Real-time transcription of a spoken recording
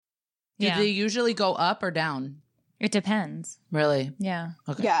Do Yeah. they usually go up or down? It depends. Really? Yeah.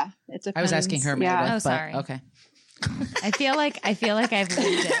 Okay. Yeah, it depends. I was asking her, Yeah. Meredith. Oh, sorry. But, okay. I feel like I've lived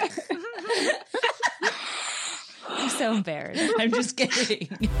it. I'm so embarrassed. I'm just kidding.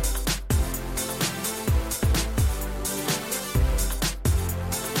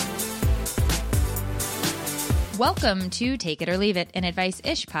 Welcome to Take It or Leave It, an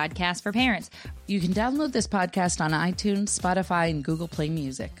advice-ish podcast for parents. You can download this podcast on iTunes, Spotify, and Google Play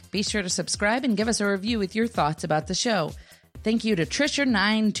Music. Be sure to subscribe and give us a review with your thoughts about the show. Thank you to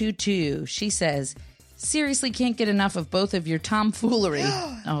Trisha922. She says, seriously can't get enough of both of your tomfoolery.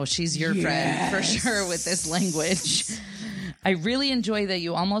 Oh, she's your friend for sure with this language. I really enjoy that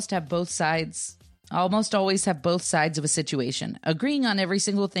you almost always have both sides of a situation. Agreeing on every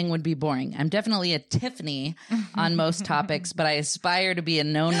single thing would be boring. I'm definitely a Tiffany on most topics, but I aspire to be a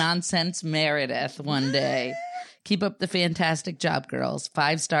no-nonsense Meredith one day. Keep up the fantastic job, girls.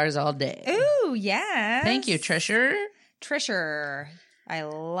 5 stars all day. Ooh, yes. Thank you, Trisher. Trisher. I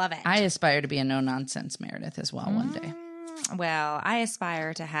love it. I aspire to be a no-nonsense Meredith as well one day. Well, I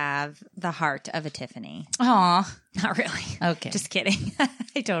aspire to have the heart of a Tiffany. Aw. Not really. Okay. Just kidding.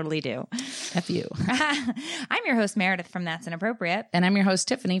 I totally do. F you. I'm your host, Meredith from That's Inappropriate. And I'm your host,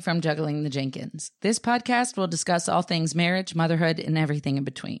 Tiffany from Juggling the Jenkins. This podcast will discuss all things marriage, motherhood, and everything in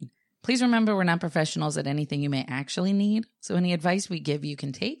between. Please remember we're not professionals at anything you may actually need, so any advice we give you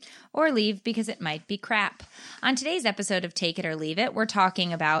can take Or leave because it might be crap. On today's episode of Take It or Leave It, we're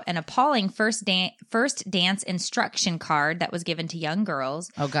talking about an appalling first dance instruction card that was given to young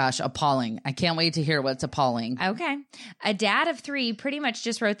girls. Oh gosh, appalling. I can't wait to hear what's appalling. Okay. A dad of 3 pretty much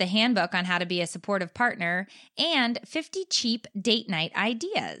just wrote the handbook on how to be a supportive partner and 50 cheap date night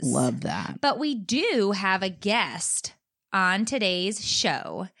ideas. Love that. But we do have a guest on today's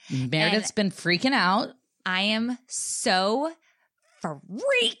show. Meredith's been freaking out. I am so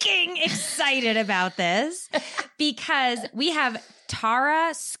freaking excited about this because we have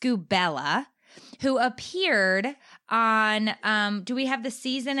Tara Scubella, who appeared on, do we have the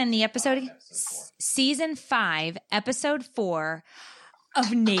season and the episode? Season 5, episode 4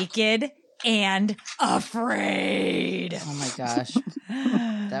 of Naked and Afraid. Oh my gosh.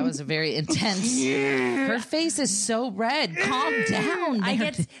 That was a very intense. Her face is so red. Calm down.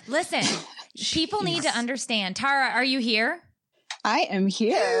 Listen, people need to understand. Tara, are you here? I am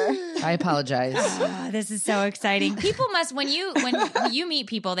here. I apologize. Oh, this is so exciting. People must, when you meet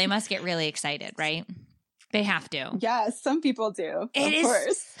people, they must get really excited, right? They have to. Yes, some people do. Of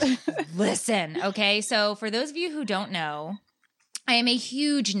course. Listen, okay. So for those of you who don't know, I am a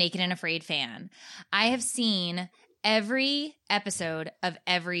huge Naked and Afraid fan. I have seen every episode of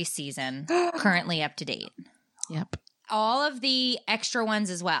every season currently up to date. Yep. All of the extra ones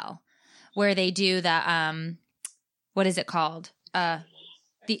as well, where they do the what is it called? The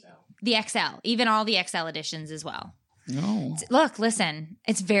XL, even all the XL editions as well. No. Look, listen,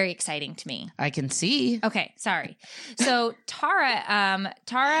 it's very exciting to me. I can see. Okay, sorry. So Tara,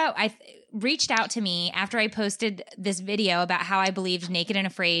 reached out to me after I posted this video about how I believed Naked and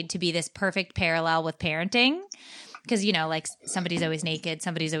Afraid to be this perfect parallel with parenting. Because, you know, like somebody's always naked,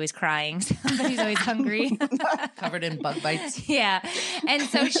 somebody's always crying, somebody's always hungry. Covered in bug bites. Yeah. And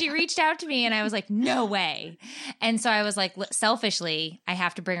so she reached out to me and I was like, no way. And so I was like, selfishly, I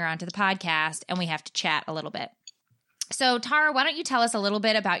have to bring her onto the podcast and we have to chat a little bit. So Tara, why don't you tell us a little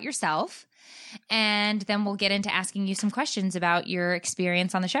bit about yourself and then we'll get into asking you some questions about your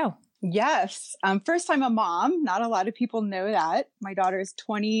experience on the show. Yes. First time a mom. Not a lot of people know that. My daughter is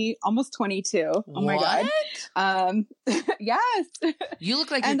 20, almost 22. Oh my God. Yes. You look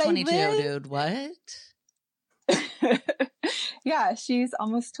like you're 22, dude. What? Yeah, she's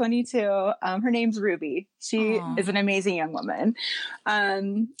almost 22. Her name's Ruby. She is an amazing young woman.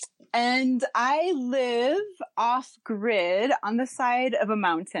 And I live off grid on the side of a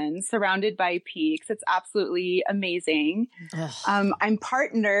mountain surrounded by peaks. It's absolutely amazing. I'm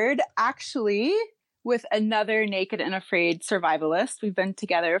partnered actually with another Naked and Afraid survivalist. We've been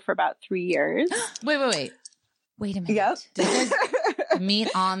together for about 3 years. Wait. Wait a minute. Yep. Did you guys meet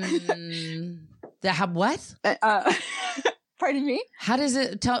on the what? Pardon me? How does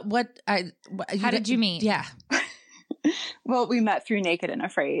it tell How did you meet? Yeah. Well, we met through Naked and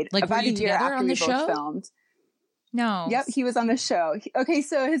Afraid. Like, about were you a year together after on the we both show? filmed. No. Yep, he was on the show. Okay,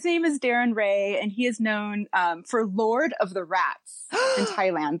 so his name is Darren Ray, and he is known for Lord of the Rats in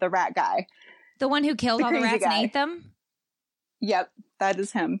Thailand, the rat guy. The one who killed The all the crazy rats guy. and ate them? Yep, that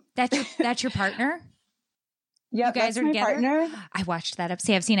is him. That's your partner? Yep, You guys that's are my together? partner. I watched that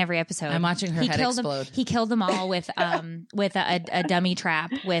episode. I've seen every episode. I'm watching her head explode. He killed them all with a dummy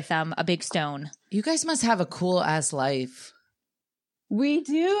trap with a big stone. You guys must have a cool ass life. We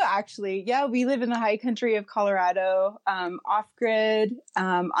do actually. Yeah, we live in the high country of Colorado, off-grid,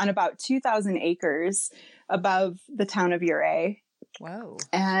 on about 2,000 acres above the town of Ouray. Whoa.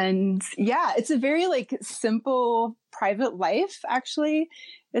 And yeah, it's a very like simple private life, actually.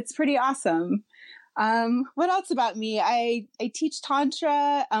 It's pretty awesome. What else about me? I teach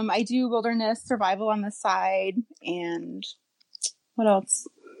Tantra. I do wilderness survival on the side. And what else?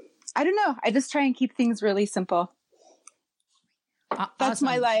 I don't know. I just try and keep things really simple. That's awesome.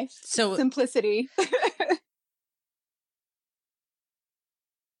 my life. So simplicity.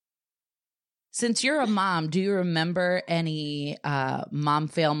 Since you're a mom, do you remember any mom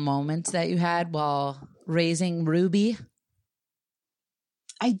fail moments that you had while raising Ruby?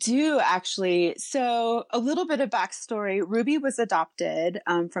 I do actually. So a little bit of backstory. Ruby was adopted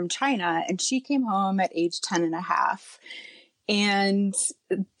from China, and she came home at age 10 and a half. And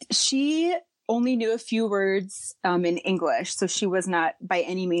she only knew a few words in English. So she was not by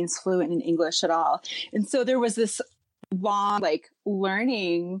any means fluent in English at all. And so there was this long, like,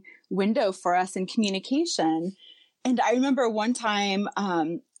 learning window for us in communication. And I remember one time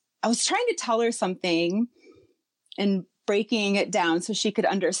I was trying to tell her something and breaking it down so she could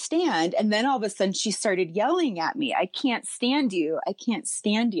understand. And then all of a sudden she started yelling at me, "I can't stand you. I can't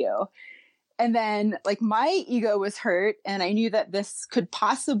stand you." And then like my ego was hurt, and I knew that this could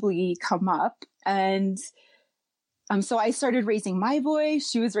possibly come up. And so I started raising my voice.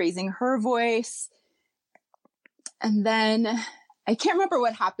 She was raising her voice. And then I can't remember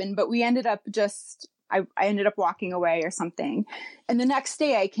what happened, but we ended up I ended up walking away or something. And the next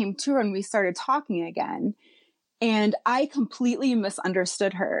day I came to her and we started talking again. And I completely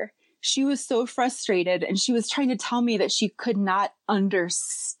misunderstood her. She was so frustrated, and she was trying to tell me that she could not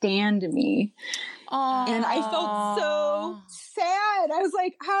understand me. Aww. And I felt so sad. I was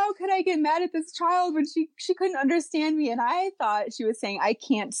like, how could I get mad at this child when she couldn't understand me? And I thought she was saying, "I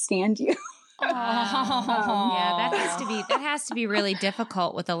can't stand you." Yeah, that has to be really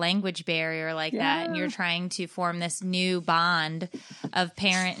difficult with a language barrier like that. And you're trying to form this new bond of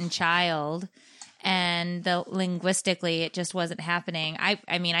parent and child. And linguistically, it just wasn't happening.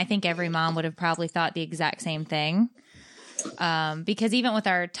 I mean, I think every mom would have probably thought the exact same thing. Because even with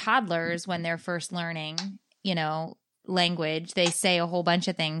our toddlers, when they're first learning, language, they say a whole bunch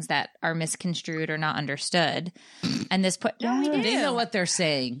of things that are misconstrued or not understood. And this they know what they're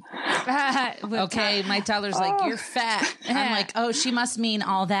saying. Okay, my toddler's like, "You're fat." And I'm like, "Oh, she must mean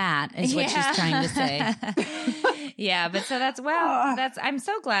all that," is what she's trying to say. Yeah, but so I'm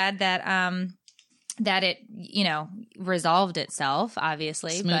so glad that it, resolved itself,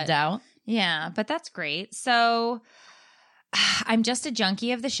 obviously. Smoothed out. Yeah, but that's great. So I'm just a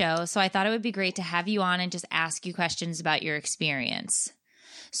junkie of the show, so I thought it would be great to have you on and just ask you questions about your experience.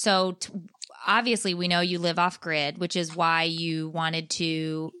 So obviously we know you live off grid, which is why you wanted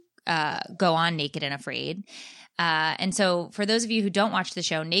to go on Naked and Afraid. And so for those of you who don't watch the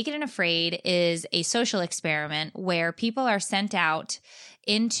show, Naked and Afraid is a social experiment where people are sent out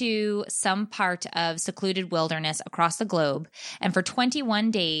into some part of secluded wilderness across the globe. And for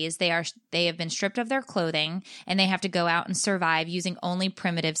 21 days, they have been stripped of their clothing, and they have to go out and survive using only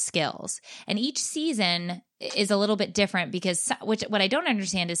primitive skills. And each season is a little bit different because what I don't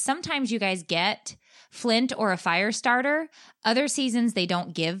understand is sometimes you guys get flint or a fire starter. Other seasons, they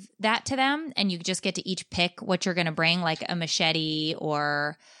don't give that to them, and you just get to each pick what you're going to bring, like a machete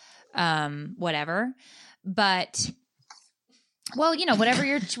or whatever. But well, whatever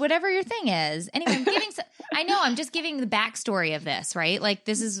your thing is. Anyway, I'm just giving the backstory of this, right? Like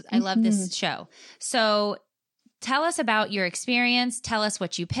I love this show. So tell us about your experience. Tell us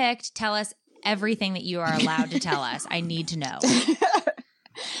what you picked. Tell us everything that you are allowed to tell us. I need to know.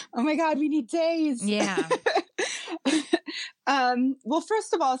 Oh my God, we need days. Yeah. Well,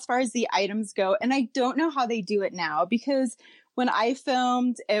 first of all, as far as the items go, and I don't know how they do it now, because when I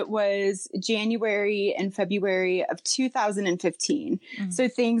filmed, it was January and February of 2015. Mm-hmm. So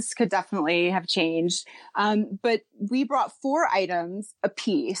things could definitely have changed. But we brought 4 items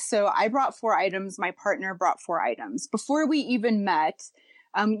apiece. So I brought 4 items. My partner brought 4 items. Before we even met,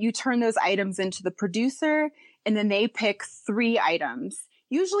 you turn those items into the producer, and then they pick 3 items.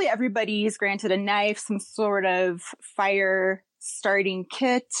 Usually everybody is granted a knife, some sort of fire starting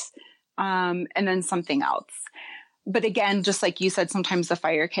kit, and then something else. But again, just like you said, sometimes the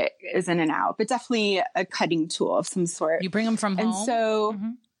fire kit is in and out, but definitely a cutting tool of some sort. You bring them from home? And so... Mm-hmm.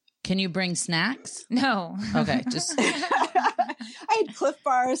 Can you bring snacks? No. Okay, just... I had Cliff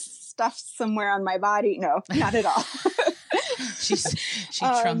Bars stuffed somewhere on my body. No, not at all. She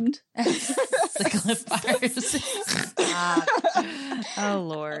trunked the Cliff Bars. Oh,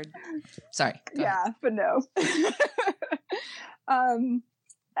 Lord. Sorry. Yeah, but no.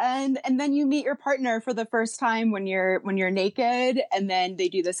 And then you meet your partner for the first time when you're naked, and then they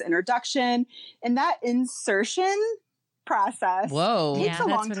do this introduction, and that insertion process takes a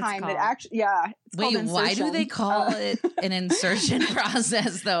long time. It actually, Wait, why do they call it an insertion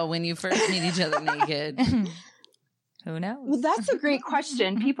process though when you first meet each other naked? Who knows? Well, that's a great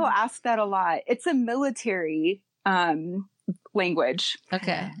question. People ask that a lot. It's a military language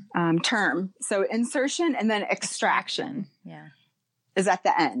term. So insertion and then extraction. Yeah. Is at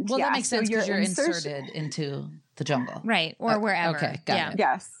the end. Well, that makes sense because you're inserted into the jungle. Right. Or wherever. Okay. Got it.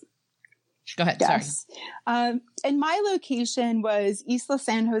 Yes. Go ahead. Yes. Sorry. And my location was Isla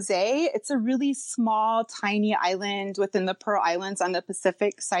San Jose. It's a really small, tiny island within the Pearl Islands on the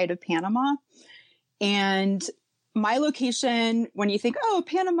Pacific side of Panama. And my location, when you think, oh,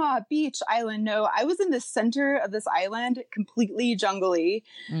 Panama Beach Island, no, I was in the center of this island, completely jungly.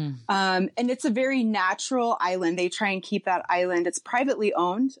 And it's a very natural island. They try and keep that island. It's privately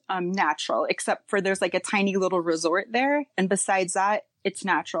owned, natural, except for there's like a tiny little resort there. And besides that, it's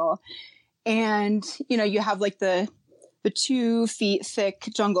natural. And, you know, you have like the 2 feet thick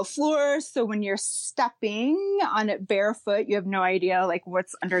jungle floor. So when you're stepping on it barefoot, you have no idea like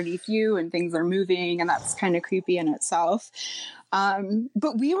what's underneath you, and things are moving, and that's kind of creepy in itself.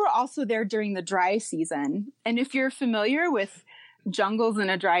 But we were also there during the dry season. And if you're familiar with jungles in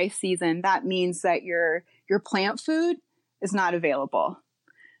a dry season, that means that your plant food is not available.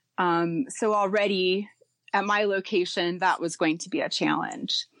 So already at my location, that was going to be a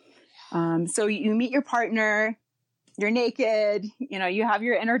challenge. So you meet your partner, you're naked, you know, you have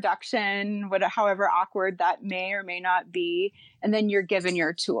your introduction, however awkward that may or may not be, and then you're given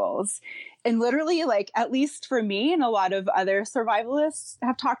your tools. And literally, like, at least for me and a lot of other survivalists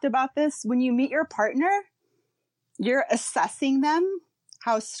have talked about this, when you meet your partner, you're assessing them.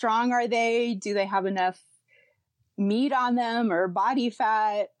 How strong are they? Do they have enough meat on them or body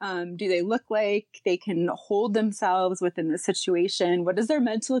fat? Do they look like they can hold themselves within the situation? What is their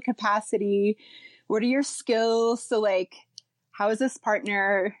mental capacity? What are your skills? So like, how is this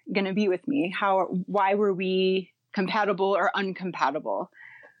partner going to be with me? Why were we compatible or uncompatible?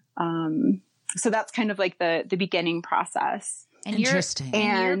 So that's kind of like the beginning process. And Interesting.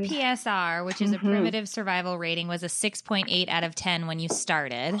 And your PSR, which is a primitive survival rating, was a 6.8 out of 10 when you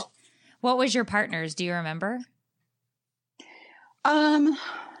started. What was your partner's? Do you remember?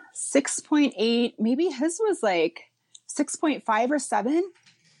 6.8, maybe his was like 6.5 or 7.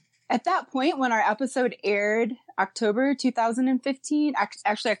 At that point, when our episode aired October 2015,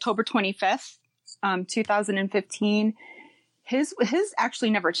 actually October 25th, 2015, his actually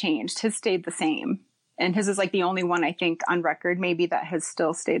never changed. His stayed the same. And his is like the only one, I think, on record, maybe that has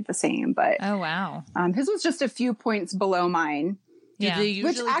still stayed the same. But oh, wow. His was just a few points below mine. Do they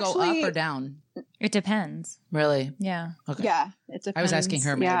usually go up or down? It depends. Really? Yeah. Okay. Yeah, it depends. I was asking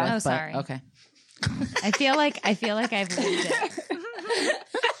her, Meredith. Oh, sorry. Okay. I feel like I've lived it.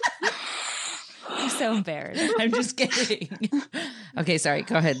 I'm so embarrassed. I'm just kidding. Okay, sorry.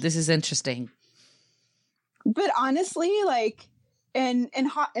 Go ahead. This is interesting. But honestly, like, and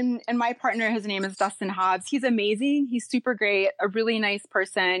my partner, his name is Dustin Hobbs. He's amazing. He's super great. A really nice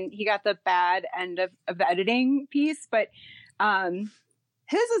person. He got the bad end of the editing piece, but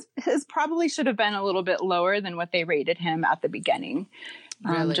his probably should have been a little bit lower than what they rated him at the beginning.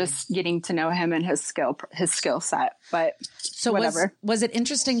 Really? Just getting to know him and his skill set, but so whatever. Was it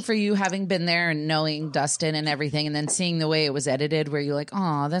interesting for you having been there and knowing Dustin and everything, and then seeing the way it was edited, where you're like,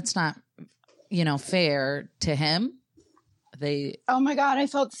 oh, that's not, fair to him? Oh my God, I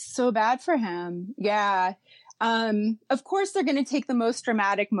felt so bad for him. Yeah. Of course, they're going to take the most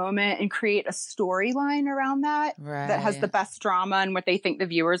dramatic moment and create a storyline around that that has the best drama and what they think the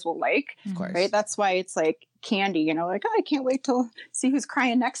viewers will like. Of course. Right? That's why it's like candy, like, oh, I can't wait to see who's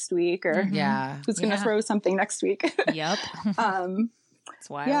crying next week or who's going to throw something next week. Yep. That's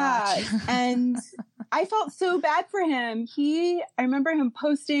why I watch. And I felt so bad for him. I remember him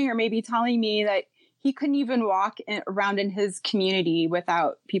posting or maybe telling me that he couldn't even walk around in his community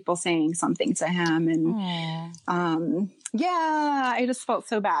without people saying something to him. And I just felt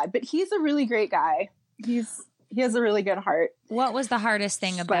so bad. But he's a really great guy. He has a really good heart. What was the hardest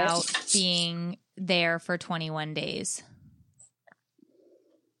thing about being there for 21 days?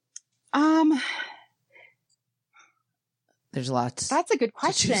 There's lots. That's a good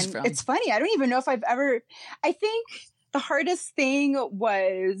question. It's funny. I don't even know if I think the hardest thing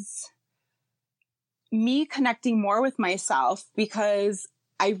was me connecting more with myself, because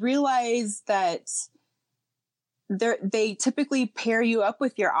I realized that they typically pair you up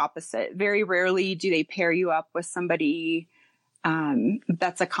with your opposite. Very rarely do they pair you up with somebody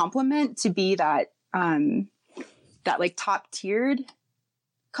that's a complement to be that that like top tiered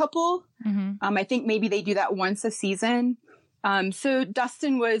couple. I think maybe they do that once a season. So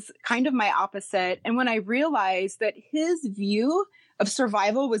Dustin was kind of my opposite. And when I realized that his view of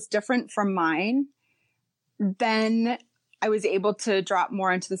survival was different from mine, then I was able to drop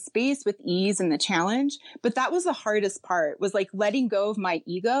more into the space with ease and the challenge. But that was the hardest part, was like letting go of my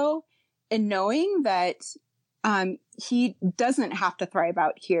ego and knowing that he doesn't have to thrive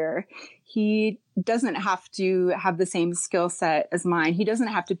out here. He doesn't have to have the same skill set as mine. He doesn't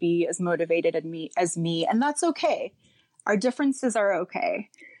have to be as motivated as me. And that's okay. Our differences are okay.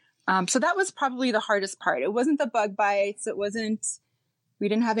 So that was probably the hardest part. It wasn't the bug bites. We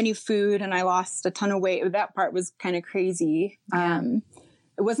didn't have any food and I lost a ton of weight. That part was kind of crazy. Yeah.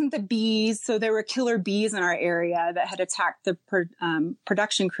 It wasn't the bees. So there were killer bees in our area that had attacked the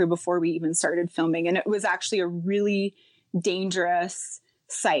production crew before we even started filming. And it was actually a really dangerous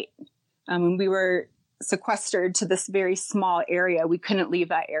site. When we were sequestered to this very small area, we couldn't leave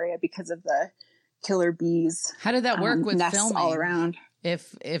that area because of the killer bees. How did that work with filming all around?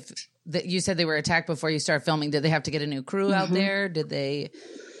 If you said they were attacked before you start filming, did they have to get a new crew out there? Did they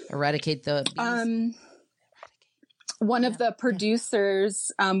eradicate the bees? One of the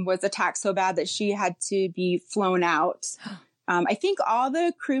producers was attacked so bad that she had to be flown out. I think all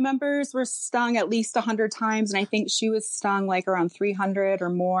the crew members were stung at least 100 times. And I think she was stung like around 300 or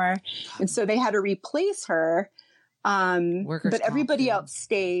more. And so they had to replace her. But everybody else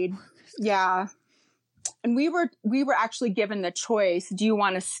stayed. Yeah. And we were actually given the choice. Do you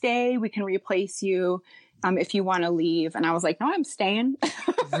want to stay? We can replace you if you want to leave. And I was like, no, I'm staying.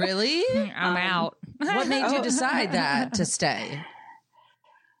 Really? I'm out. What made you decide that to stay?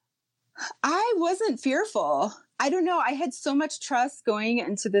 I wasn't fearful. I don't know. I had so much trust going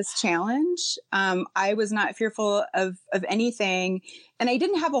into this challenge. I was not fearful of anything. And I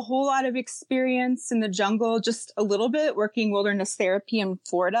didn't have a whole lot of experience in the jungle, just a little bit working wilderness therapy in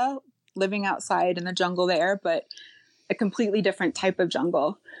Florida, living outside in the jungle there, but a completely different type of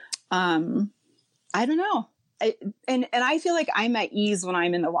jungle. I don't know. And I feel like I'm at ease when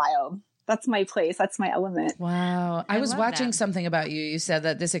I'm in the wild. That's my place. That's my element. Wow. I was watching something about you. You said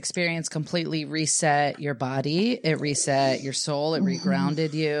that this experience completely reset your body. It reset your soul. It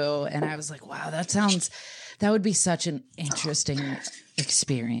regrounded you. And I was like, wow, that would be such an interesting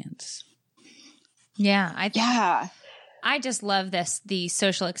experience. Yeah. I just love the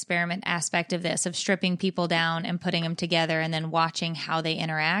social experiment aspect of this, of stripping people down and putting them together and then watching how they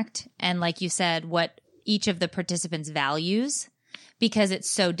interact. And like you said, what each of the participants values, because it's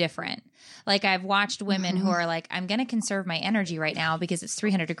so different. Like I've watched women who are like, I'm going to conserve my energy right now because it's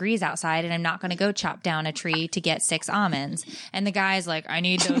 300 degrees outside and I'm not going to go chop down a tree to get 6 almonds. And the guy's like, I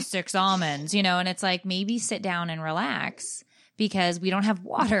need those 6 almonds, and it's like, maybe sit down and relax because we don't have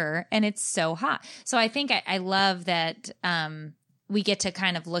water and it's so hot. So I think I love that we get to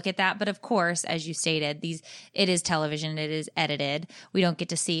kind of look at that. But of course, as you stated, it is television, it is edited. We don't get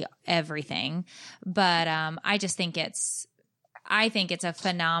to see everything. But I think it's a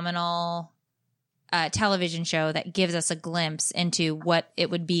phenomenal television show that gives us a glimpse into what it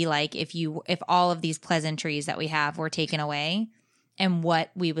would be like if all of these pleasantries that we have were taken away and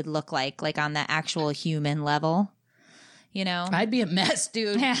what we would look like on the actual human level. I'd be a mess,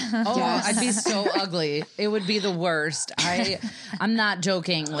 dude. I'd be so ugly. It would be the worst. I'm not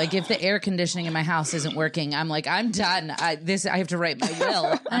joking. Like if the air conditioning in my house isn't working, I'm like, I'm done. I have to write my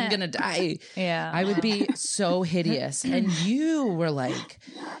will. I'm going to die. Yeah. I would be so hideous. And you were like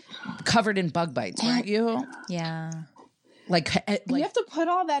covered in bug bites, weren't you? Yeah. Like you have to put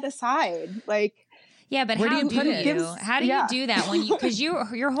all that aside. Yeah, but how do you do that when because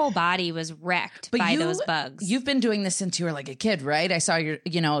your whole body was wrecked by those bugs? You've been doing this since you were like a kid, right? I saw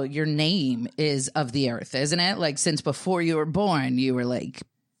your name is of the earth, isn't it? Like since before you were born, you were like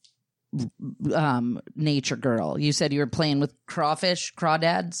nature girl. You said you were playing with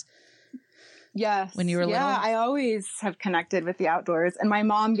crawdads. Yes. When you were little? Yeah, I always have connected with the outdoors. And my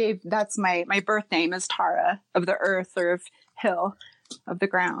mom that's my birth name is Tara, of the earth or of hill, of the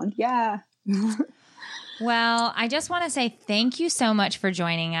ground. Yeah. Well, I just want to say thank you so much for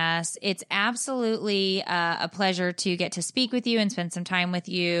joining us. It's absolutely a pleasure to get to speak with you and spend some time with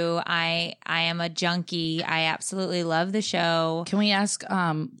you. I am a junkie. I absolutely love the show. Can we ask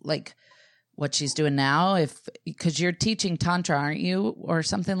what she's doing now? Because you're teaching Tantra, aren't you? Or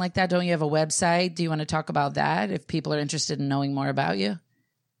something like that. Don't you have a website? Do you want to talk about that if people are interested in knowing more about you?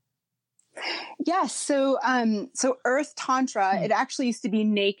 Yes. So Earth Tantra, it actually used to be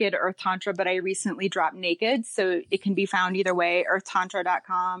Naked Earth Tantra, but I recently dropped Naked. So it can be found either way,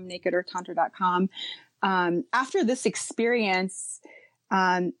 earthtantra.com, nakedearthtantra.com. After this experience,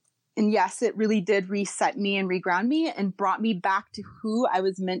 And yes, it really did reset me and reground me and brought me back to who I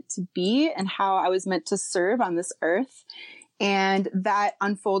was meant to be and how I was meant to serve on this earth. And that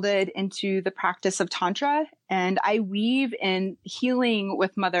unfolded into the practice of Tantra. And I weave in healing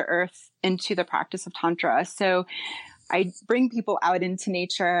with Mother Earth into the practice of Tantra. So I bring people out into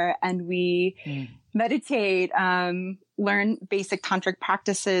nature and we meditate, learn basic tantric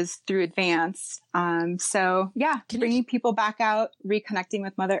practices through advanced. So yeah, bringing people back out, reconnecting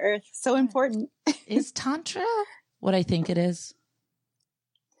with Mother Earth. So important. Is Tantra what I think it is?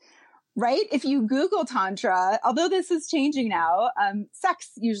 Right? If you Google Tantra, although this is changing now,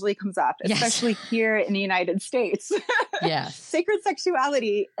 sex usually comes up, especially here in the United States. Yes. Sacred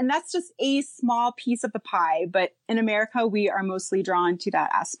sexuality. And that's just a small piece of the pie. But in America, we are mostly drawn to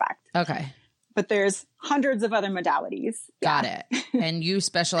that aspect. Okay. But there's hundreds of other modalities. Got it. And you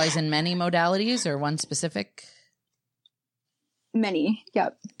specialize in many modalities or one specific? Many.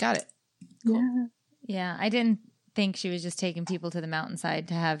 Yep. Got it. Cool. Yeah. I didn't think she was just taking people to the mountainside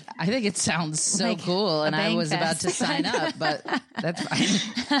to have. I think it sounds so like cool, and I was fest. about to sign up, but that's fine.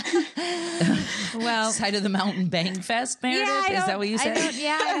 Well, side of the mountain bang fest, Meredith. Is that what you said?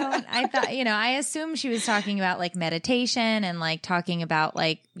 I thought, I assumed she was talking about like meditation and like talking about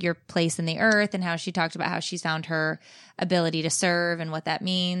like your place in the earth and how she talked about how she's found her ability to serve and what that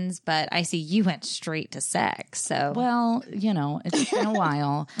means. But I see you went straight to sex. So, well, it's been a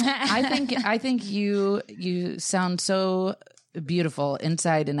while. I think you sound so beautiful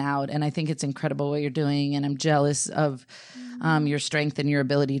inside and out, and I think it's incredible what you're doing, and I'm jealous of your strength and your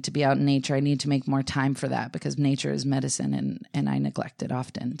ability to be out in nature. I need to make more time for that because nature is medicine, and I neglect it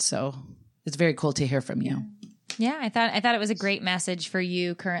often. So it's very cool to hear from you. Yeah, I thought it was a great message for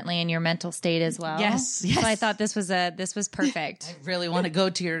you currently in your mental state as well. Yes. So I thought this was perfect. I really want to go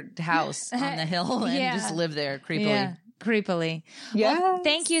to your house on the hill and just live there creepily. Yeah. Creepily. Yeah. Well,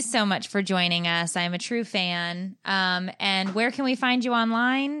 thank you so much for joining us. I'm a true fan. And where can we find you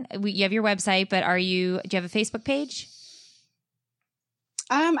online? You have your website, but do you have a Facebook page?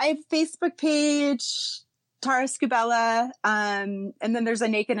 I have a Facebook page, Tara Scubella. And then there's a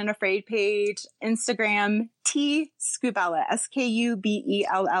Naked and Afraid page, Instagram, T Scubella,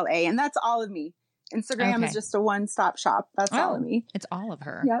 Skubella. And that's all of me. Instagram is just a one-stop shop. That's all of me. It's all of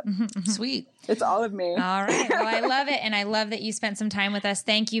her. Yep. Sweet. It's all of me. All right. Well, I love it. And I love that you spent some time with us.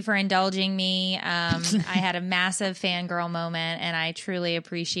 Thank you for indulging me. I had a massive fangirl moment, and I truly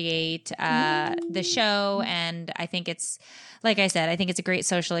appreciate the show. And I think it's, like I said, I think it's a great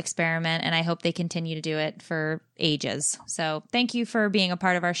social experiment, and I hope they continue to do it for ages. So thank you for being a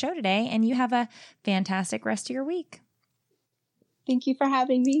part of our show today, and you have a fantastic rest of your week. Thank you for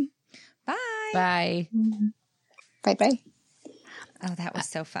having me. Bye. Bye. Bye-bye. Oh, that was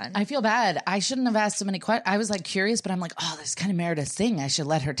so fun. I feel bad. I shouldn't have asked so many questions. I was like curious, but I'm like, oh, this is kind of Meredith's thing. I should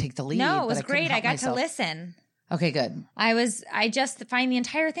let her take the lead. No, it was but I great. I got myself. to listen. Okay, good. I just find the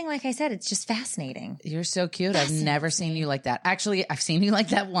entire thing, like I said, it's just fascinating. You're so cute. I've never seen you like that. Actually, I've seen you like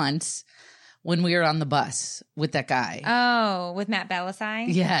that once when we were on the bus with that guy. Oh, with Matt Belisai?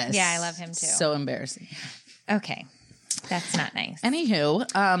 Yes. Yeah, I love him too. So embarrassing. Okay. That's not nice.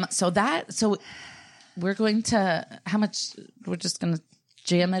 Anywho, so we're going to, we're just going to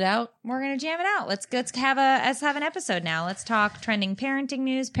jam it out. We're going to jam it out. Let's have an episode now. Let's talk trending parenting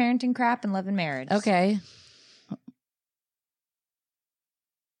news, parenting crap, and love and marriage. Okay.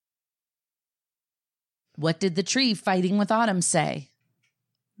 What did the tree fighting with Autumn say?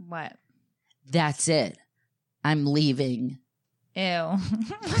 What? That's it. I'm leaving. Ew.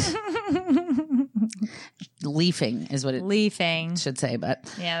 Leafing is what it Leafing. should say,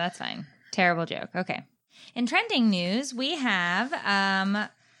 but yeah, that's fine. Terrible joke. Okay. In trending news, we have an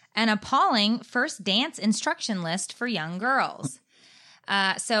appalling first dance instruction list for young girls.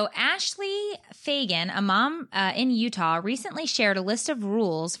 So Ashley Fagan, a mom in Utah, recently shared a list of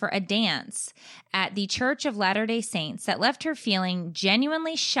rules for a dance at the Church of Latter-day Saints that left her feeling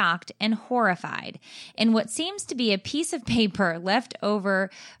genuinely shocked and horrified. In what seems to be a piece of paper left over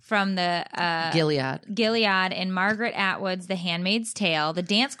from the Gilead in Margaret Atwood's The Handmaid's Tale, the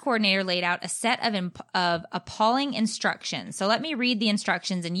dance coordinator laid out a set of appalling instructions. So let me read the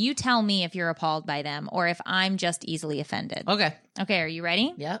instructions, and you tell me if you're appalled by them or if I'm just easily offended. okay. Okay, are you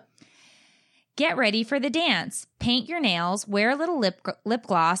ready? Yep. Get ready for the dance. Paint your nails, wear a little lip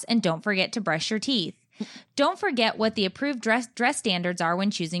gloss, and don't forget to brush your teeth. Don't forget what the approved dress standards are when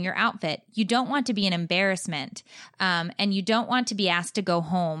choosing your outfit. You don't want to be an embarrassment, and you don't want to be asked to go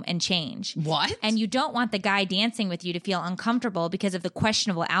home and change. What? And you don't want the guy dancing with you to feel uncomfortable because of the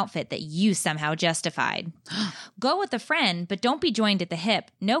questionable outfit that you somehow justified. Go with a friend, but don't be joined at the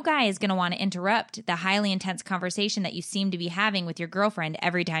hip. No guy is going to want to interrupt the highly intense conversation that you seem to be having with your girlfriend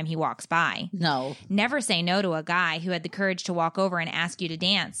every time he walks by. No. Never say no to a guy who had the courage to walk over and ask you to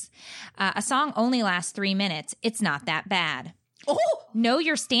dance. A song only lasts 3 minutes. It's not that bad. Oh! Know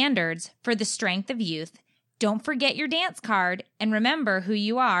your standards for the strength of youth. Don't forget your dance card, and remember who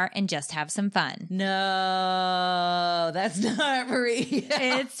you are, and just have some fun. No, that's not real.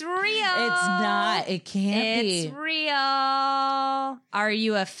 It's real. It's not. It can't be. It's real. Are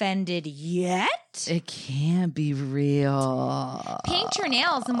you offended yet? It can't be real. Paint your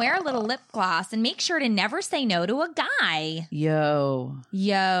nails and wear a little lip gloss, and make sure to never say no to a guy.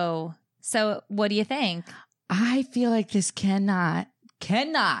 Yo. So what do you think? I feel like this cannot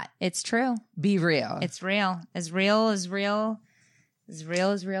It's true. be real. It's real. As real as real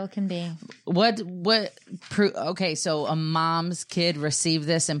can be. Okay, so a mom's kid received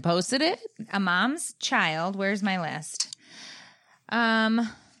this and posted it? A mom's child. Where's my list?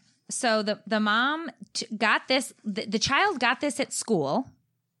 So the mom got this. The child got this at school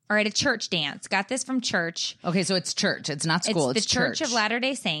or at a church dance. Got this from church. Okay, so it's church. It's not school. It's the Church of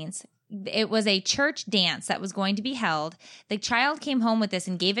Latter-day Saints. It was a church dance that was going to be held. The child came home with this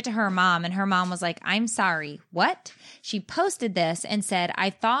and gave it to her mom, and her mom was like, I'm sorry, what? She posted this and said, I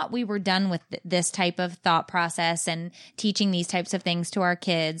thought we were done with this type of thought process and teaching these types of things to our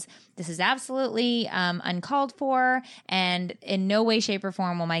kids. This is absolutely uncalled for, and in no way, shape, or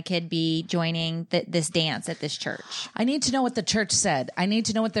form will my kid be joining this dance at this church. I need to know what the church said. I need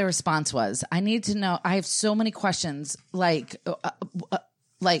to know what their response was. I need to know. I have so many questions. Like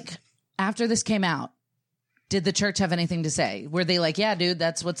after this came out, did the church have anything to say? Were they like, yeah, dude,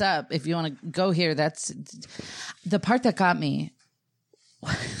 that's what's up. If you want to go here, that's the part that got me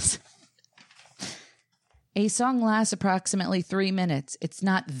was a song lasts approximately 3 minutes. It's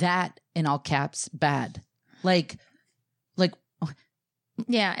not that, in all caps, bad. Like,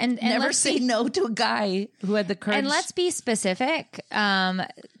 yeah. And never say no to a guy who had the courage. And let's be specific.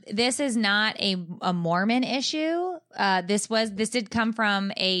 This is not a Mormon issue. This did come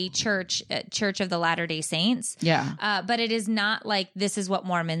from a church of the Latter-day Saints. Yeah. But it is not like this is what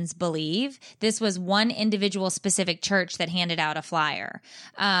Mormons believe. This was one individual specific church that handed out a flyer.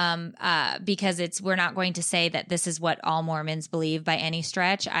 Because we're not going to say that this is what all Mormons believe by any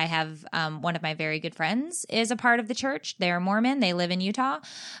stretch. I have one of my very good friends is a part of the church. They're Mormon. They live in Utah.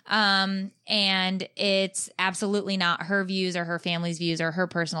 And it's absolutely not her views or her family's views or her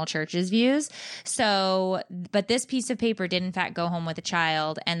personal church's views. So, but this piece of paper did in fact go home with a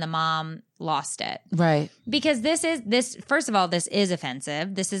child, and the mom lost it. Right. Because first of all, this is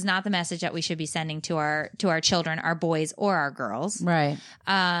offensive. This is not the message that we should be sending to our children, our boys or our girls. Right.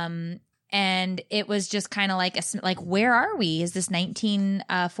 And it was just kind of like, where are we? Is this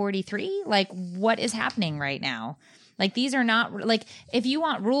 1943? Like, what is happening right now? Like, these are not, like, if you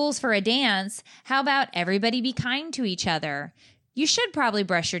want rules for a dance, how about everybody be kind to each other? You should probably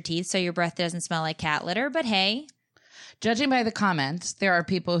brush your teeth so your breath doesn't smell like cat litter, but hey. Judging by the comments, there are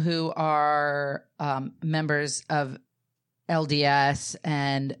people who are members of LDS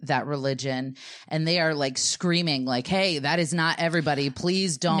and that religion, and they are like screaming like, hey, that is not everybody.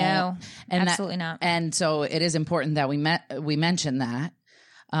 Please don't. No, and absolutely not. And so it is important that we mention that.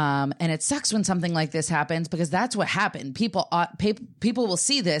 And it sucks when something like this happens, because that's what happened. People will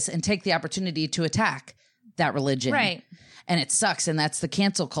see this and take the opportunity to attack that religion. Right. And it sucks. And that's the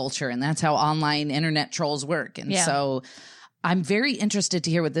cancel culture. And that's how online internet trolls work. And so I'm very interested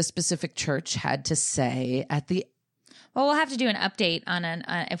to hear what this specific church had to say at the Well, we'll have to do an update on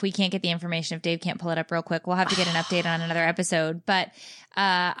if we can't get the information, if Dave can't pull it up real quick, we'll have to get an update on another episode. But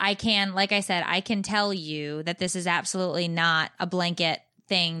I can tell you that this is absolutely not a blanket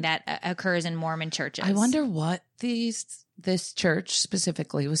thing that occurs in Mormon churches. I wonder what this church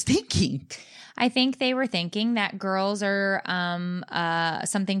specifically was thinking. I think they were thinking that girls are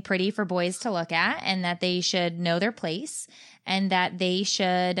something pretty for boys to look at, and that they should know their place, and that they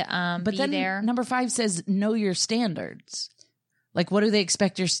should but be then there. Number 5 says know your standards. Like, what do they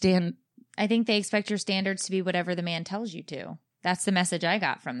expect your I think they expect your standards to be whatever the man tells you to. That's the message I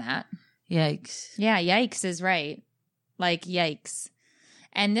got from that. Yikes. Yeah, yikes is right. Like, yikes.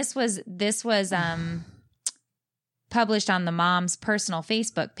 And this was published on the mom's personal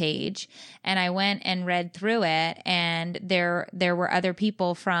Facebook page, and I went and read through it, and there were other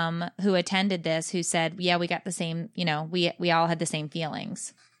people who attended this who said, yeah, we got the same, we all had the same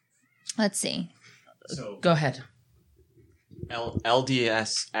feelings. Let's see. Go ahead.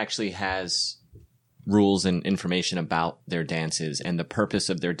 LDS actually has rules and information about their dances, and the purpose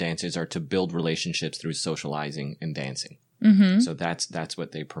of their dances are to build relationships through socializing and dancing. Mm-hmm. So that's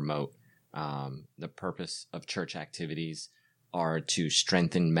what they promote. The purpose of church activities are to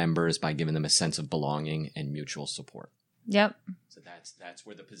strengthen members by giving them a sense of belonging and mutual support. Yep. So that's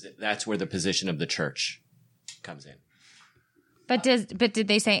where the position of the church comes in. But did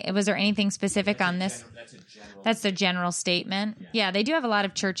they say, was there anything specific on this? That's the general statement. Yeah, they do have a lot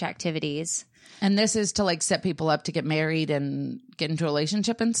of church activities. And this is to like set people up to get married and get into a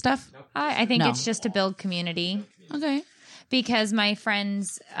relationship and stuff? I think it's just to build community. Okay. Because my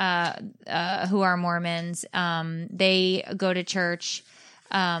friends who are Mormons, they go to church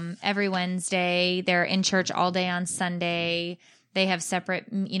every Wednesday. They're in church all day on Sunday. They have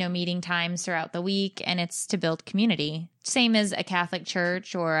separate, meeting times throughout the week, and it's to build community. Same as a Catholic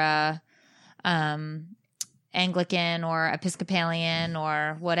church or a Anglican or Episcopalian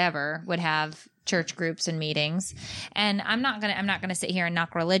or whatever would have church groups and meetings. And I'm not gonna sit here and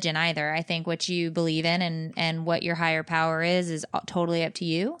knock religion either. I think what you believe in and what your higher power is totally up to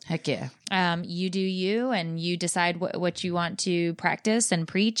you. Heck yeah. You do you, and you decide what you want to practice and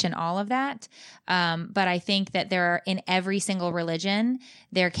preach and all of that. But I think that in every single religion,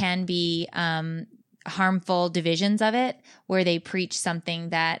 there can be harmful divisions of it where they preach something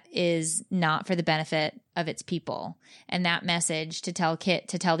that is not for the benefit of its people. And that message to tell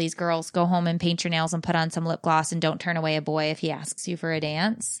these girls, go home and paint your nails and put on some lip gloss and don't turn away a boy if he asks you for a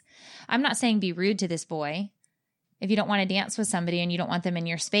dance. I'm not saying be rude to this boy. If you don't want to dance with somebody and you don't want them in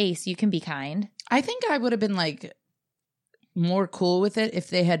your space, you can be kind. I think I would have been like more cool with it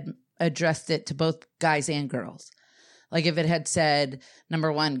if they had addressed it to both guys and girls. Like if it had said,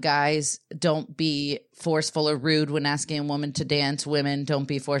 number one, guys, don't be forceful or rude when asking a woman to dance. Women, don't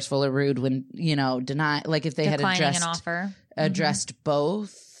be forceful or rude when, deny. Like if they Declining had an offer. addressed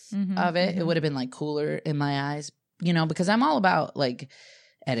both of it, it would have been like cooler in my eyes, because I'm all about like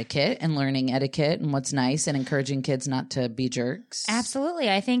etiquette and learning etiquette and what's nice and encouraging kids not to be jerks. Absolutely.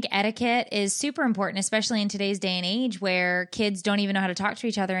 I think etiquette is super important, especially in today's day and age where kids don't even know how to talk to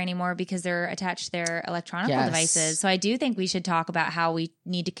each other anymore because they're attached to their electronic devices. So I do think we should talk about how we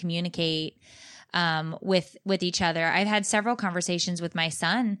need to communicate with each other. I've had several conversations with my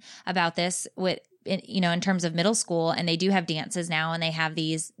son about this in terms of middle school, and they do have dances now and they have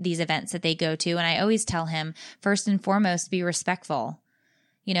these events that they go to. And I always tell him, first and foremost, be respectful.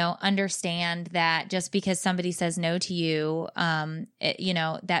 Understand that just because somebody says no to you,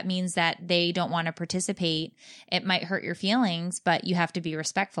 that means that they don't want to participate. It might hurt your feelings, but you have to be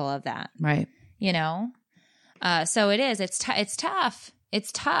respectful of that. Right. So it is. It's tough.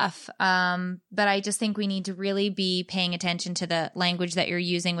 It's tough. But I just think we need to really be paying attention to the language that you're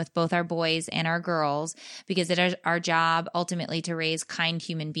using with both our boys and our girls, because it is our job ultimately to raise kind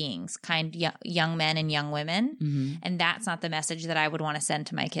human beings, kind young men and young women. Mm-hmm. And that's not the message that I would want to send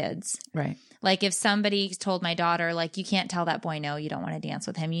to my kids. Right. Like if somebody told my daughter, like, you can't tell that boy, no, you don't want to dance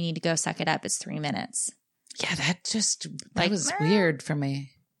with him. You need to go suck it up. It's 3 minutes. Yeah. That was weird for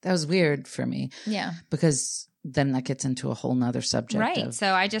me. That was weird for me. Yeah. Because then that gets into a whole nother subject. Right.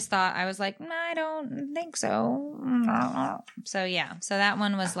 So I just thought, I was like, no, I don't think so. So yeah. So that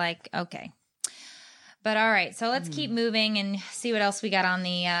one was like, okay. But all right. So let's keep moving and see what else we got on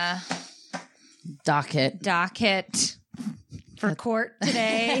the docket for court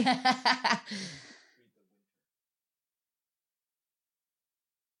today.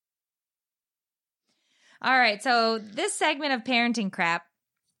 All right. So this segment of Parenting Crap,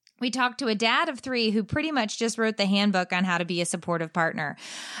 we talked to a dad of 3 who pretty much just wrote the handbook on how to be a supportive partner.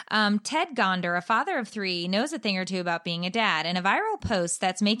 Ted Gonder, a father of 3, knows a thing or two about being a dad. In a viral post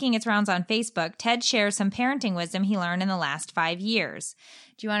that's making its rounds on Facebook, Ted shares some parenting wisdom he learned in the last 5 years.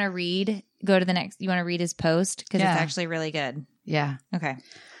 Do you want to read? Go to the next. You want to read his post? Because it's actually really good. Yeah. Okay.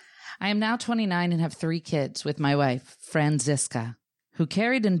 I am now 29 and have 3 kids with my wife, Franziska, who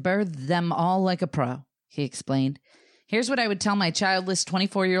carried and birthed them all like a pro, he explained. Here's what I would tell my childless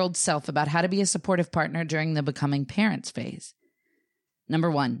 24-year-old self about how to be a supportive partner during the becoming parents phase. Number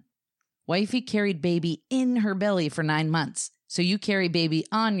 1, wifey carried baby in her belly for 9 months, so you carry baby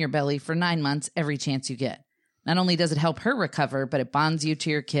on your belly for 9 months every chance you get. Not only does it help her recover, but it bonds you to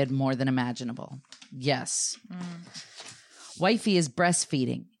your kid more than imaginable. Yes. Wifey is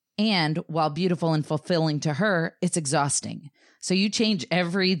breastfeeding, and while beautiful and fulfilling to her, it's exhausting. So you change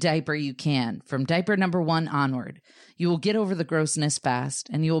every diaper you can, from diaper number 1 onward. You will get over the grossness fast,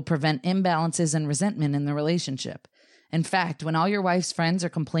 and you will prevent imbalances and resentment in the relationship. In fact, when all your wife's friends are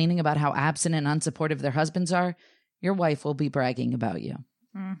complaining about how absent and unsupportive their husbands are, your wife will be bragging about you.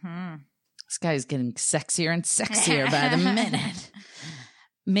 Mm-hmm. This guy's getting sexier and sexier by the minute.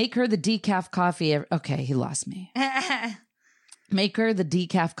 Make her the decaf coffee. Okay, he lost me. Make her the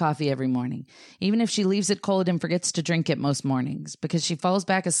decaf coffee every morning, even if she leaves it cold and forgets to drink it most mornings, because she falls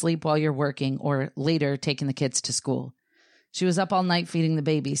back asleep while you're working or later taking the kids to school. She was up all night feeding the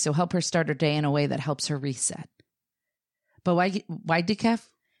baby, so help her start her day in a way that helps her reset. But why decaf?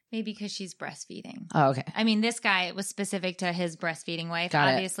 Maybe because she's breastfeeding. Oh, okay. I mean, this guy was specific to his breastfeeding wife. Got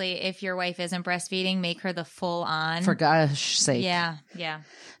it. Obviously, if your wife isn't breastfeeding, make her the full on. For gosh sake. Yeah.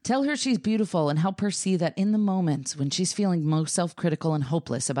 Tell her she's beautiful and help her see that in the moments when she's feeling most self-critical and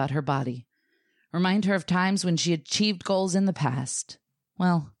hopeless about her body. Remind her of times when she achieved goals in the past.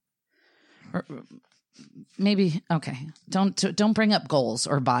 Well, maybe, okay. Don't bring up goals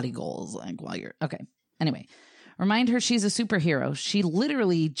or body goals like while you're, okay. Anyway. Remind her she's a superhero. She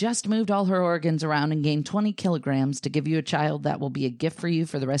literally just moved all her organs around and gained 20 kilograms to give you a child that will be a gift for you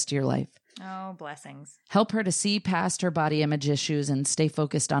for the rest of your life. Oh, blessings. Help her to see past her body image issues and stay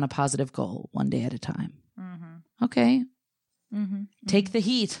focused on a positive goal, one day at a time. Mm-hmm. Okay. Mm-hmm. Take the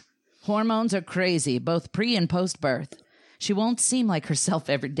heat. Hormones are crazy, both pre and post birth. She won't seem like herself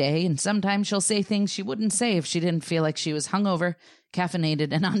every day, and sometimes she'll say things she wouldn't say if she didn't feel like she was hungover,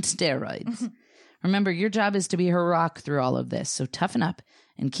 caffeinated, and on steroids. Remember, your job is to be her rock through all of this, so toughen up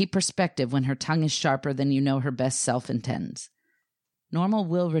and keep perspective when her tongue is sharper than you know her best self intends. Normal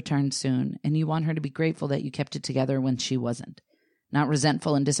will return soon, and you want her to be grateful that you kept it together when she wasn't, not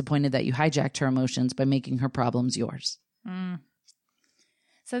resentful and disappointed that you hijacked her emotions by making her problems yours.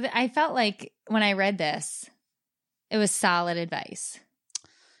 So I felt like when I read this, it was solid advice.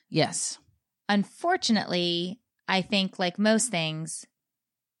 Yes. Unfortunately, I think like most things,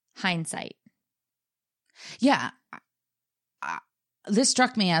 hindsight. Yeah. This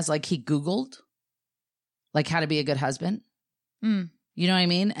struck me as like he Googled like how to be a good husband. You know what I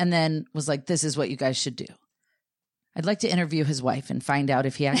mean? And then was like, this is what you guys should do. I'd like to interview his wife and find out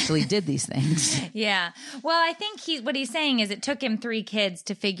if he actually did these things. Yeah. Well, I think what he's saying is it took him 3 kids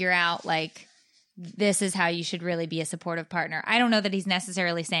to figure out like, this is how you should really be a supportive partner. I don't know that he's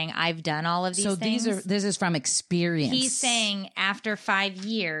necessarily saying I've done all of these things. So this is from experience. He's saying after 5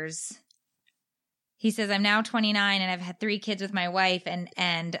 years, he says, I'm now 29 and I've had 3 kids with my wife.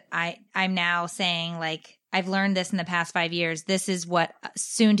 And I'm now saying like, I've learned this in the past 5 years. This is what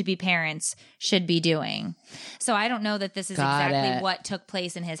soon to be parents should be doing. So I don't know that this is exactly what took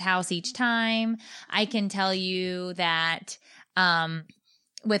place in his house each time. I can tell you that,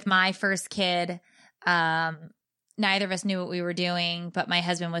 with my first kid, neither of us knew what we were doing, but my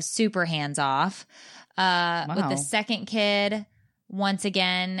husband was super hands off. Wow. With the second kid, once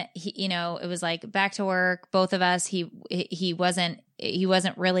again, it was like back to work. Both of us, he wasn't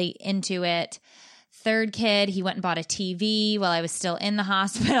really into it. Third kid, he went and bought a TV while I was still in the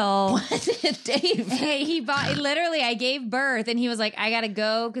hospital. What? Dave? Hey, he bought, literally, I gave birth and he was like, I got to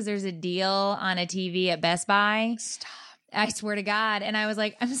go because there's a deal on a TV at Best Buy. Stop. I swear to God. And I was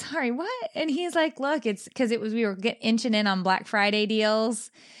like, I'm sorry, what? And he's like, look, it's because we were inching in on Black Friday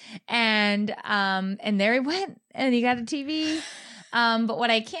deals. And there he went and he got a TV. But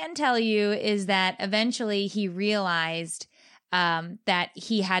what I can tell you is that eventually he realized that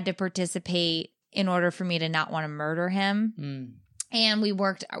he had to participate in order for me to not want to murder him. And we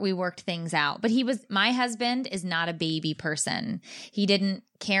worked things out. But my husband is not a baby person. He didn't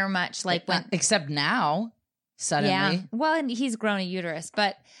care much except now, suddenly. Yeah. Well, and he's grown a uterus,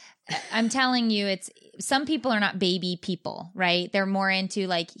 but I'm telling you, some people are not baby people, right? They're more into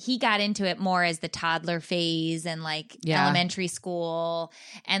he got into it more as the toddler phase and elementary school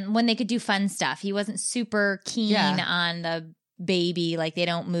and when they could do fun stuff. He wasn't super keen on the baby, they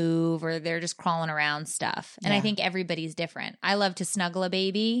don't move or they're just crawling around stuff. And I think everybody's different. I love to snuggle a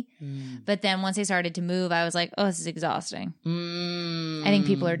baby, but then once they started to move, I was like, oh, this is exhausting. I think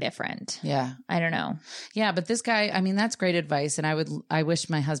people are different. Yeah. I don't know. Yeah, but this guy, I mean, that's great advice. And I wish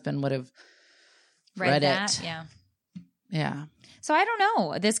my husband would have read that. it. Yeah. Yeah. So I don't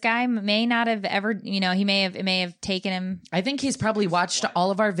know. This guy may not have ever, it may have taken him. I think he's probably watched all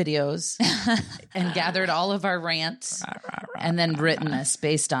of our videos and gathered all of our rants and then written us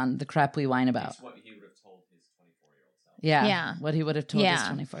based on the crap we whine about. What he would have told his 24-year-old self. Yeah. What he would have told his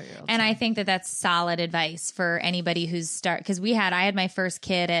 24-year-old And self. I think that that's solid advice for anybody who's because I had my first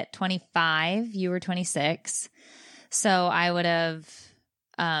kid at 25. You were 26. So I would have,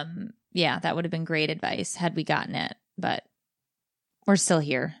 that would have been great advice had we gotten it. But we're still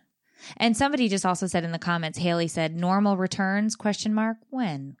here. And somebody just also said in the comments, Haley said, normal returns, ?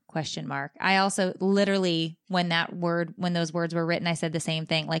 When? ? I also literally, when those words were written, I said the same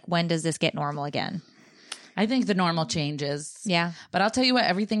thing. When does this get normal again? I think the normal changes. Yeah. But I'll tell you what,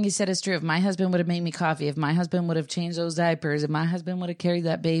 everything you said is true. If my husband would have made me coffee, if my husband would have changed those diapers, if my husband would have carried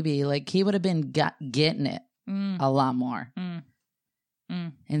that baby, like he would have been getting it a lot more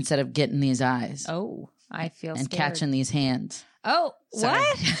instead of getting these eyes Oh, I feel and scared. catching these hands. Oh, Sorry.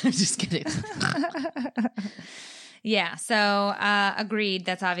 what? I'm just kidding. Yeah. So, agreed.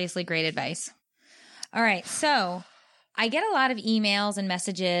 That's obviously great advice. All right. So I get a lot of emails and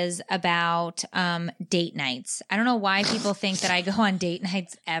messages about date nights. I don't know why people think that I go on date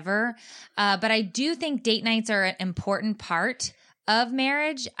nights ever, but I do think date nights are an important part of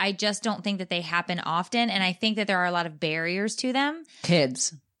marriage. I just don't think that they happen often. And I think that there are a lot of barriers to them.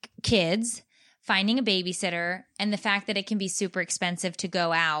 Kids, Finding a babysitter, and the fact that it can be super expensive to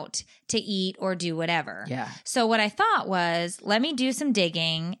go out to eat or do whatever. Yeah. So what I thought was, let me do some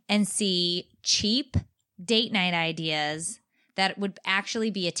digging and see cheap date night ideas that would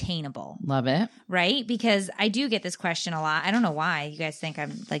actually be attainable, love it. right? Because I do get this question a lot. I don't know why you guys think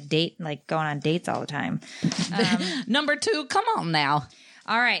I'm like going on dates all the time. Number 2, come on now.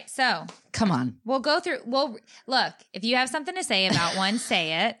 All right, so Come on. we'll go through. Well, look, if you have something to say about one,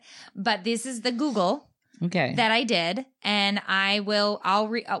 say it. But this is the Google Okay. that I did, and I'll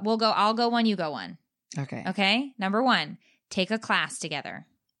go one, you go one. Okay. Okay. Number 1, take a class together.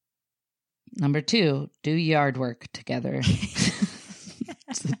 Number 2, do yard work together.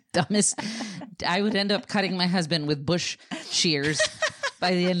 It's the dumbest. I would end up cutting my husband with bush shears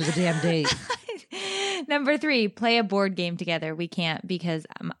by the end of the damn date. Number 3, play a board game together. We can't because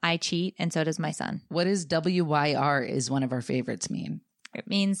I cheat and so does my son. What is WYR is one of our favorites mean? It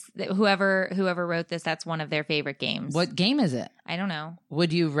means that whoever wrote this, that's one of their favorite games. What game is it? I don't know.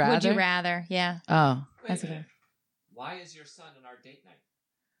 Would you rather? Would you rather? Yeah. Oh. That's okay. Why is your son in our date night?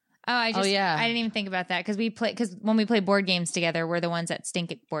 Oh, yeah. I didn't even think about that because when we play board games together, we're the ones that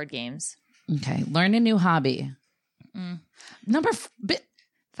stink at board games. Okay. Learn a new hobby. Number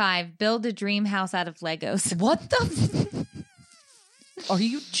 5, build a dream house out of Legos. what the? Are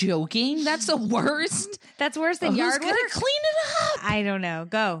you joking? That's the worst. That's worse than Who's yard gonna work. clean it up? I don't know.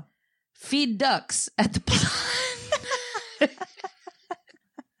 Go. Feed ducks at the pond.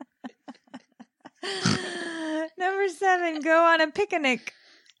 Number 7, go on a picnic.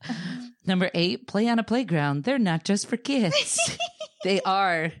 Number 8, play on a playground. They're not just for kids. They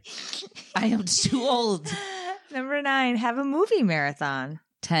are. I am too old. Number 9, have a movie marathon.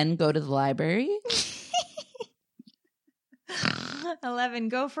 10, go to the library. 11,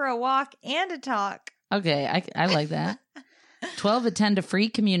 go for a walk and a talk. Okay, I like that. 12, attend a free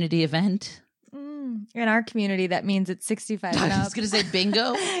community event. In our community, that means it's 65 and I up. was going to say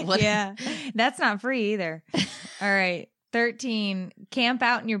bingo. What? Yeah, that's not free either. All right. 13, camp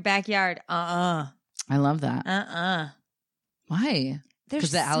out in your backyard. I love that. Why? There's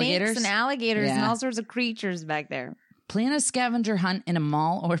 'Cause the alligators? snakes and alligators and Yeah. all sorts of creatures back there. Plan a scavenger hunt in a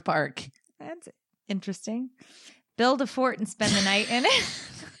mall or park. That's interesting. Build a fort and spend the night in it.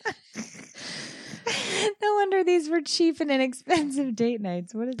 No wonder these were cheap and inexpensive date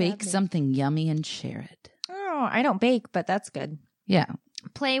nights. What is Bake something yummy and share it. Oh, I don't bake, but that's good. Yeah.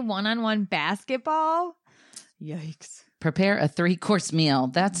 Play one-on-one basketball. Yikes. Prepare a 3-course meal.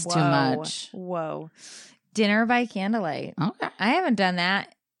 That's too much. Whoa. Dinner by candlelight. Okay. I haven't done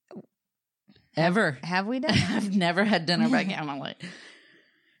that. Ever. Have we done? I've never had dinner by candlelight.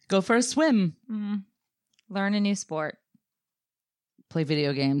 Go for a swim. Learn a new sport. Play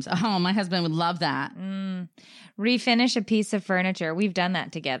video games. Oh, my husband would love that. Refinish a piece of furniture. We've done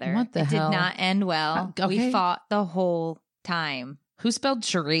that together. What the it hell? did not end well. Okay. We fought the whole time. Who spelled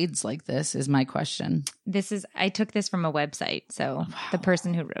charades like this is my question. I took this from a website, so the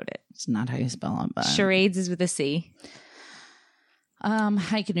person who wrote it. It's not how you spell it, but Charades is with a C.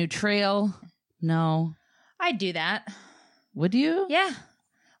 hike a new trail. No. I'd do that. Would you? Yeah.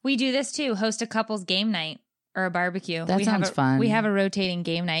 We do this too. Host a couple's game night or a barbecue. That sounds fun. We have a rotating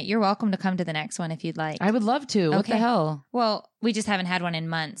game night. You're welcome to come to the next one if you'd like. I would love to. What the Okay. hell? Well, we just haven't had one in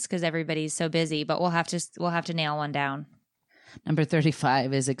months because everybody's so busy, but we'll have to nail one down. Number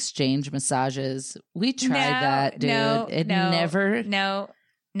 35 is exchange massages. We tried that, dude.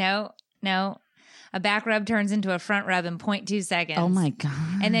 No. A back rub turns into a front rub in 0.2 seconds. Oh my God.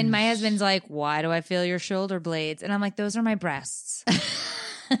 And then my husband's like, why do I feel your shoulder blades? And I'm like, those are my breasts.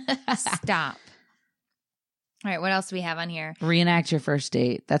 Stop. All right, what else do we have on here? Reenact your first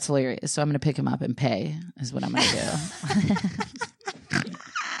date. That's hilarious. So I'm going to pick him up and pay is what I'm going to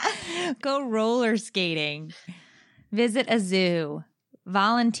do. Go roller skating. Visit a zoo.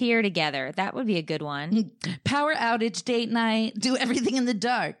 Volunteer together. That would be a good one. Power outage date night. Do everything in the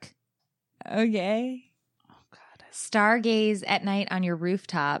dark. Okay. Oh God, I Stargaze at night on your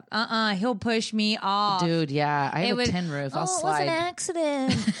rooftop. He'll push me off. Dude, yeah. I have a tin roof. I'll slide. It was an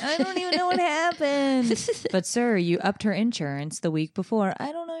accident. I don't even know what happened. But sir, you upped her insurance the week before.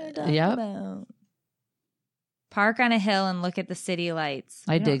 I don't know what you're talking about. Park on a hill and look at the city lights.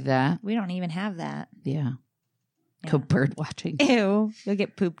 I dig that. We don't even have that. Yeah. Go bird watching. Ew. You'll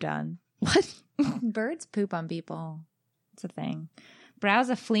get pooped on. What? Birds poop on people. It's a thing. Browse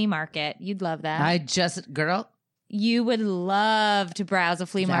a flea market. You'd love that. Girl. You would love to browse a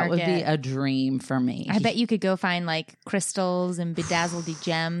flea market. That would be a dream for me. I bet you could go find like crystals and bedazzled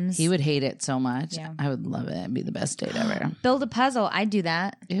gems. He would hate it so much. Yeah. I would love it. It'd be the best date ever. Build a puzzle. I'd do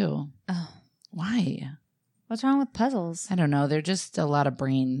that. Ew. Oh. Why? What's wrong with puzzles? I don't know. They're just a lot of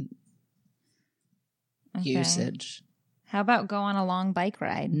brain usage. How about go on a long bike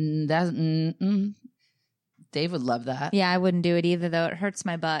ride? Dave would love that. Yeah, I wouldn't do it either, though. It hurts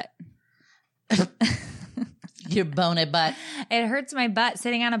my butt. Your bony butt. It hurts my butt.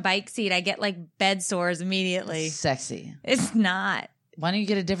 Sitting on a bike seat, I get like bed sores immediately. Sexy. It's not. Why don't you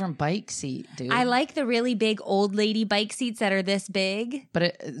get a different bike seat, dude? I like the really big old lady bike seats that are this big.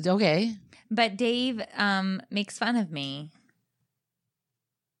 But okay. But Dave makes fun of me.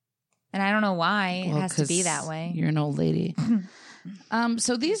 And I don't know why it has to be that way. You're an old lady.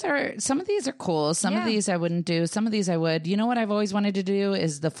 So some of these are cool. Some of these I wouldn't do. Some of these I would. You know what I've always wanted to do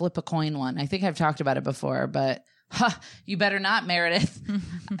is the flip a coin one. I think I've talked about it before, but you better not, Meredith.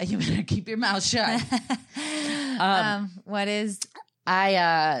 You better keep your mouth shut. What is?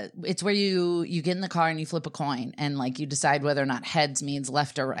 It's where you get in the car and you flip a coin and like you decide whether or not heads means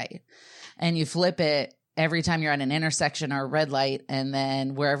left or right. And you flip it every time you're at an intersection or a red light, and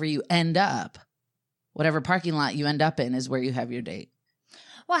then wherever you end up, whatever parking lot you end up in is where you have your date.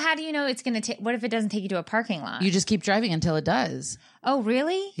 Well, how do you know it's going to take? What if it doesn't take you to a parking lot? You just keep driving until it does. Oh,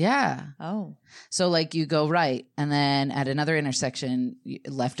 really? Yeah. Oh. So like you go right, and then at another intersection,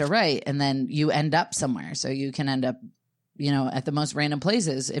 left or right, and then you end up somewhere. So you can end up, at the most random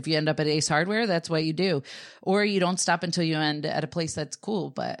places. If you end up at Ace Hardware, that's what you do. Or you don't stop until you end at a place that's cool,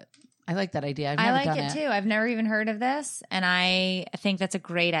 but I like that idea. I like it too. I've never even heard of this, and I think that's a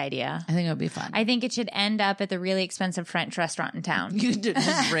great idea. I think it would be fun. I think it should end up at the really expensive French restaurant in town. You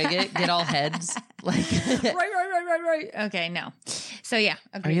just rig it, get all heads. Like right. Okay, no. So yeah,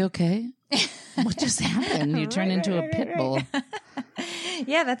 agreed. Are you okay? What just happened? You turned into a pit bull.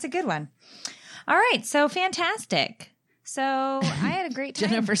 Yeah, that's a good one. All right, so fantastic. So I had a great time.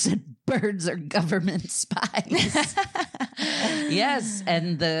 Jennifer said birds are government spies. Yes,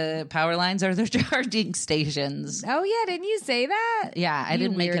 and the power lines are their charging stations. Oh, yeah, didn't you say that? Yeah, I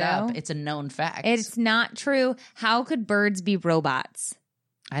didn't make it up. It's a known fact. It's not true. How could birds be robots?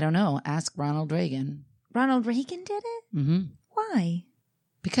 I don't know. Ask Ronald Reagan. Ronald Reagan did it? Mm-hmm. Why?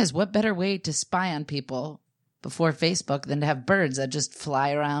 Because what better way to spy on people before Facebook than to have birds that just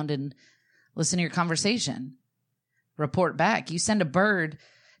fly around and listen to your conversation? Report back. You send a bird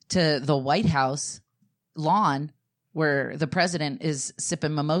to the White House lawn where the president is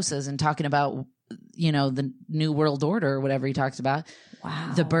sipping mimosas and talking about, the new world order or whatever he talks about.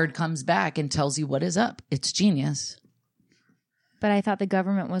 Wow. The bird comes back and tells you what is up. It's genius. But I thought the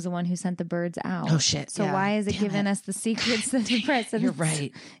government was the one who sent the birds out. Oh, shit. So why is it giving us the secrets that the president? You're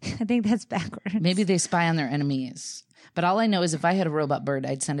right. I think that's backwards. Maybe they spy on their enemies. But all I know is if I had a robot bird,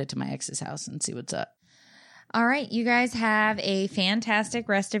 I'd send it to my ex's house and see what's up. All right, you guys have a fantastic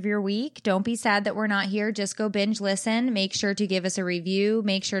rest of your week. Don't be sad that we're not here. Just go binge listen. Make sure to give us a review.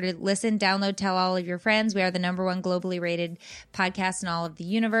 Make sure to listen, download, tell all of your friends. We are the #1 globally rated podcast in all of the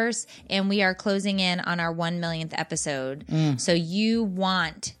universe, and we are closing in on our 1 millionth episode. So you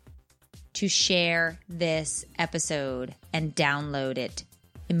want to share this episode and download it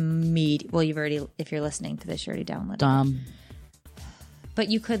immediately. Well, you've already, if you're listening to this, you already downloaded it. But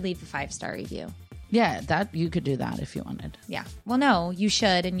you could leave a 5-star review. Yeah, that you could do that if you wanted. Yeah. Well, no, you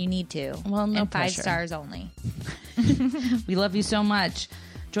should and you need to. Well, no and 5 pressure. stars only. We love you so much.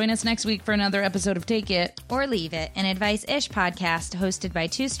 Join us next week for another episode of Take It or Leave It, an Advice-ish podcast hosted by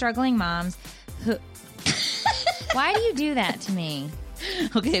 2 struggling moms who... Why do you do that to me?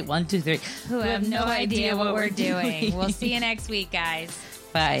 Okay, 1, 2, 3. Who have no idea what we're doing. We'll see you next week, guys.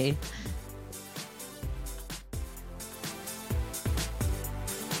 Bye.